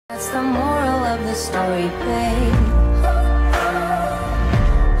That's the moral of the story, babe.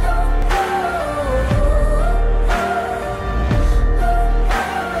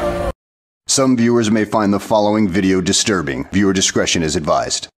 Some viewers may find the following video disturbing. Viewer discretion is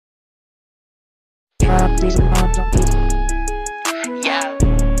advised. Yeah.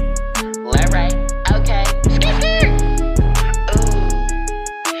 Alright. Okay.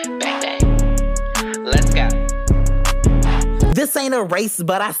 Ooh. Bang bang. Let's go. This ain't a race,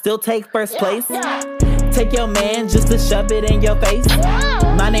 but I still take first place. Take your man just to shove it in your face.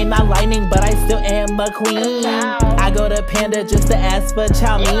 My name not Lightning, but I still am a queen. I go to Panda just to ask for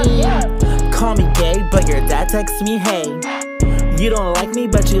chow mein. Call me gay, but your dad texts me hey. You don't like me,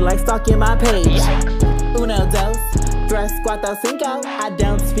 but you like stalking my page. Uno, dos, tres, cuatro, cinco. I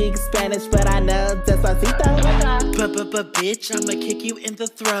don't speak Spanish, but I know despacito. Bitch, I'ma kick you in the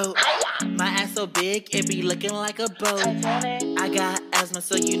throat. My ass so big, it be looking like a boat. I got asthma,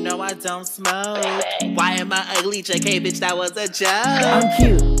 so you know I don't smoke. Why am I ugly? JK, bitch, that was a joke. I'm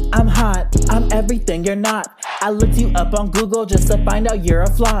cute, I'm hot, I'm everything you're not. I looked you up on Google just to find out you're a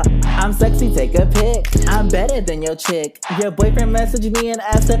flop. I'm sexy, take a pic. I'm better than your chick. Your boyfriend messaged me and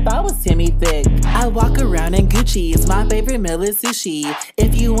asked if I was Timmy Thick. I walk around in Gucci's, my favorite meal is sushi.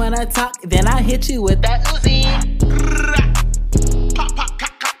 If you wanna talk, then I hit you with that Uzi.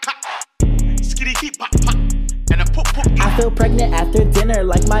 I feel pregnant after dinner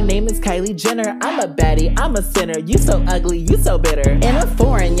like my name is Kylie Jenner. I'm a baddie, I'm a sinner. You so ugly, you so bitter. In a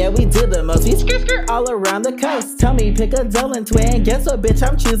foreign, yeah, we do the most. We skirt all around the coast. Tell me, pick a Dolan twin. Guess what, bitch,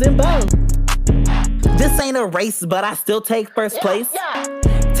 I'm choosing both. This ain't a race, but I still take first place.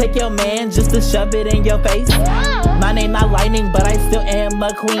 Take your man just to shove it in your face. My name not Lightning, but I still am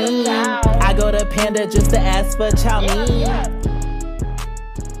a queen. I go to Panda just to ask for chow mein.